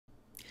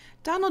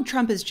Donald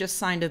Trump has just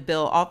signed a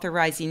bill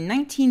authorizing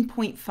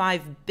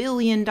 $19.5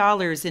 billion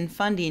in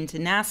funding to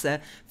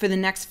NASA for the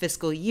next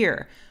fiscal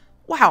year.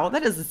 Wow,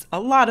 that is a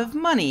lot of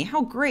money.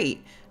 How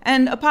great.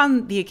 And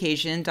upon the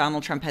occasion,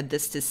 Donald Trump had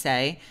this to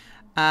say.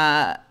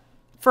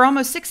 For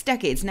almost 6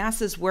 decades,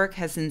 NASA's work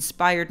has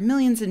inspired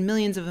millions and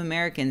millions of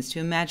Americans to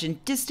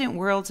imagine distant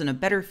worlds and a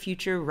better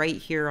future right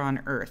here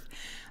on Earth.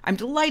 I'm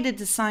delighted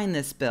to sign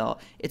this bill.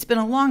 It's been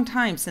a long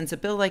time since a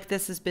bill like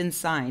this has been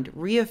signed,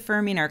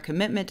 reaffirming our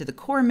commitment to the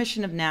core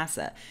mission of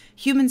NASA,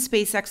 human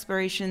space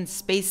exploration,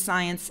 space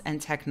science, and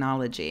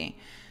technology.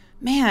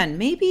 Man,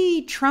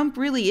 maybe Trump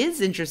really is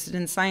interested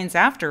in science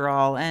after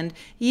all, and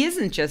he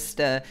isn't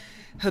just a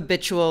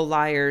habitual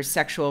liar,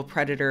 sexual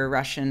predator,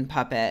 Russian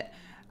puppet.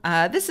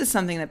 This is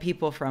something that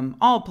people from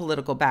all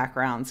political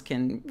backgrounds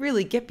can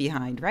really get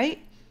behind, right?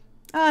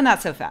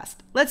 Not so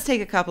fast. Let's take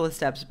a couple of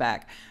steps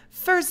back.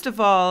 First of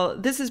all,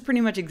 this is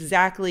pretty much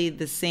exactly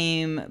the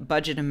same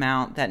budget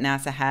amount that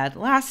NASA had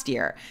last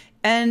year.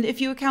 And if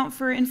you account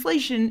for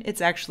inflation, it's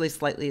actually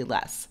slightly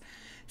less.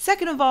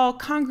 Second of all,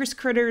 Congress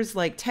critters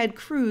like Ted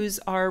Cruz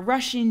are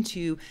rushing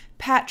to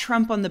pat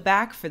Trump on the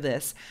back for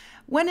this,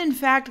 when in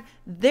fact,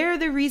 they're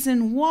the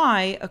reason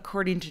why,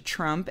 according to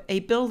Trump,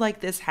 a bill like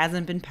this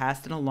hasn't been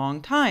passed in a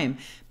long time,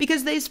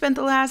 because they spent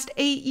the last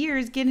 8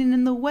 years getting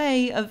in the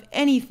way of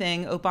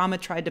anything Obama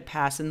tried to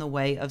pass in the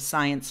way of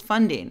science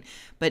funding.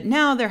 But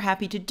now they're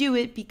happy to do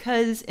it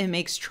because it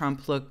makes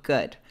Trump look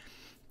good.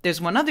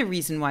 There's one other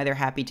reason why they're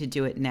happy to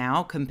do it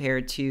now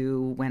compared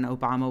to when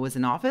Obama was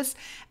in office,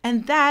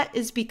 and that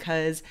is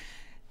because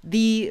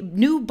the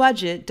new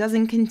budget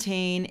doesn't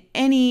contain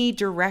any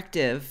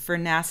directive for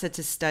NASA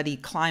to study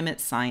climate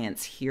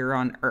science here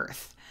on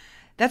Earth.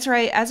 That's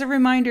right, as a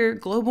reminder,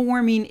 global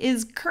warming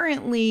is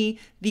currently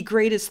the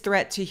greatest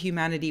threat to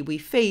humanity we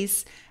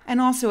face, and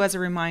also as a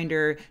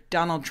reminder,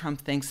 Donald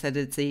Trump thinks that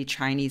it's a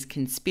Chinese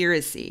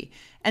conspiracy.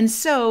 And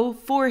so,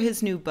 for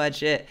his new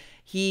budget,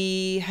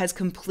 he has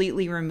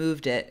completely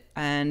removed it,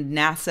 and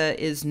NASA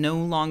is no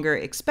longer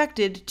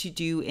expected to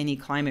do any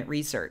climate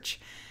research.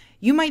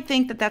 You might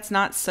think that that's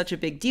not such a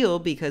big deal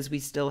because we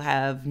still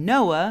have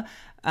NOAA.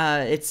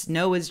 It's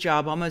NOAA's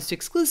job almost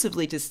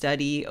exclusively to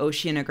study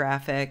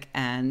oceanographic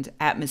and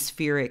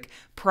atmospheric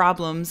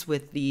problems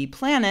with the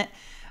planet.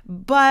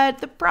 But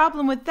the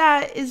problem with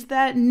that is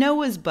that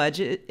NOAA's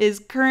budget is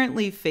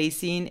currently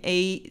facing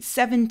a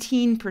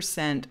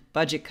 17%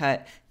 budget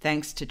cut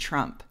thanks to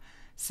Trump.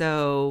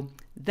 So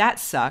that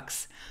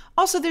sucks.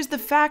 Also, there's the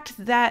fact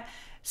that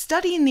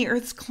studying the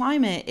Earth's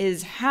climate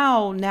is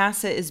how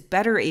NASA is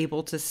better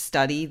able to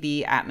study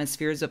the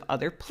atmospheres of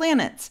other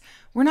planets.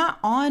 We're not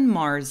on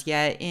Mars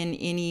yet in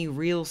any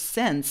real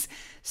sense,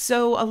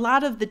 so a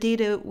lot of the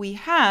data we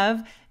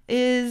have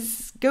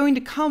is going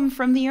to come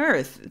from the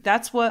Earth.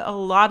 That's what a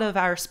lot of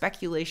our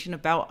speculation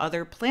about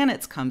other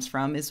planets comes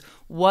from, is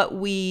what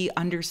we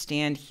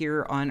understand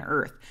here on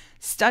Earth.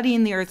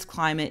 Studying the Earth's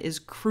climate is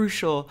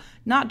crucial,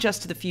 not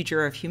just to the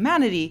future of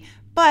humanity,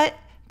 but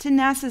to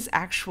NASA's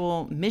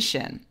actual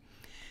mission.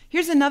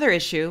 Here's another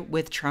issue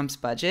with Trump's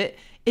budget.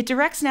 It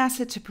directs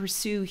NASA to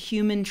pursue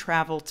human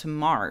travel to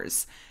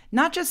Mars,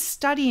 not just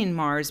studying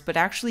Mars, but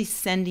actually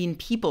sending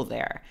people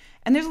there.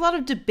 And there's a lot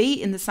of debate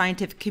in the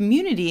scientific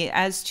community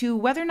as to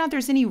whether or not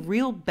there's any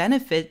real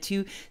benefit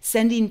to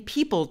sending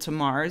people to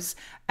Mars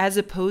as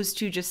opposed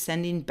to just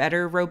sending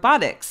better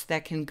robotics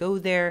that can go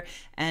there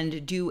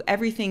and do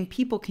everything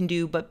people can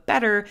do, but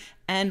better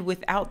and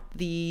without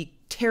the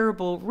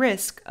terrible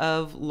risk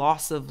of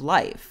loss of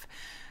life.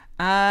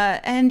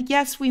 And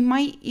yes, we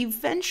might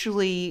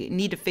eventually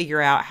need to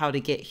figure out how to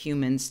get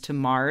humans to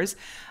Mars,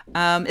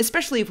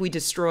 especially if we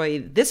destroy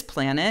this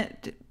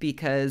planet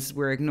because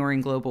we're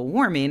ignoring global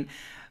warming.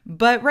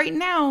 But right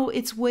now,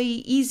 it's way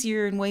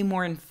easier and way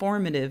more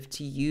informative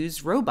to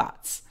use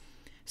robots.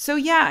 So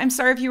yeah, I'm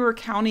sorry if you were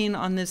counting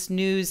on this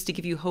news to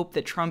give you hope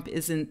that Trump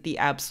isn't the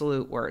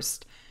absolute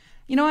worst.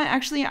 You know what?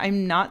 Actually,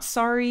 I'm not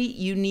sorry.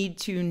 You need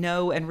to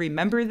know and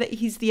remember that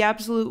he's the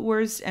absolute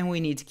worst, and we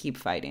need to keep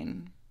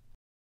fighting.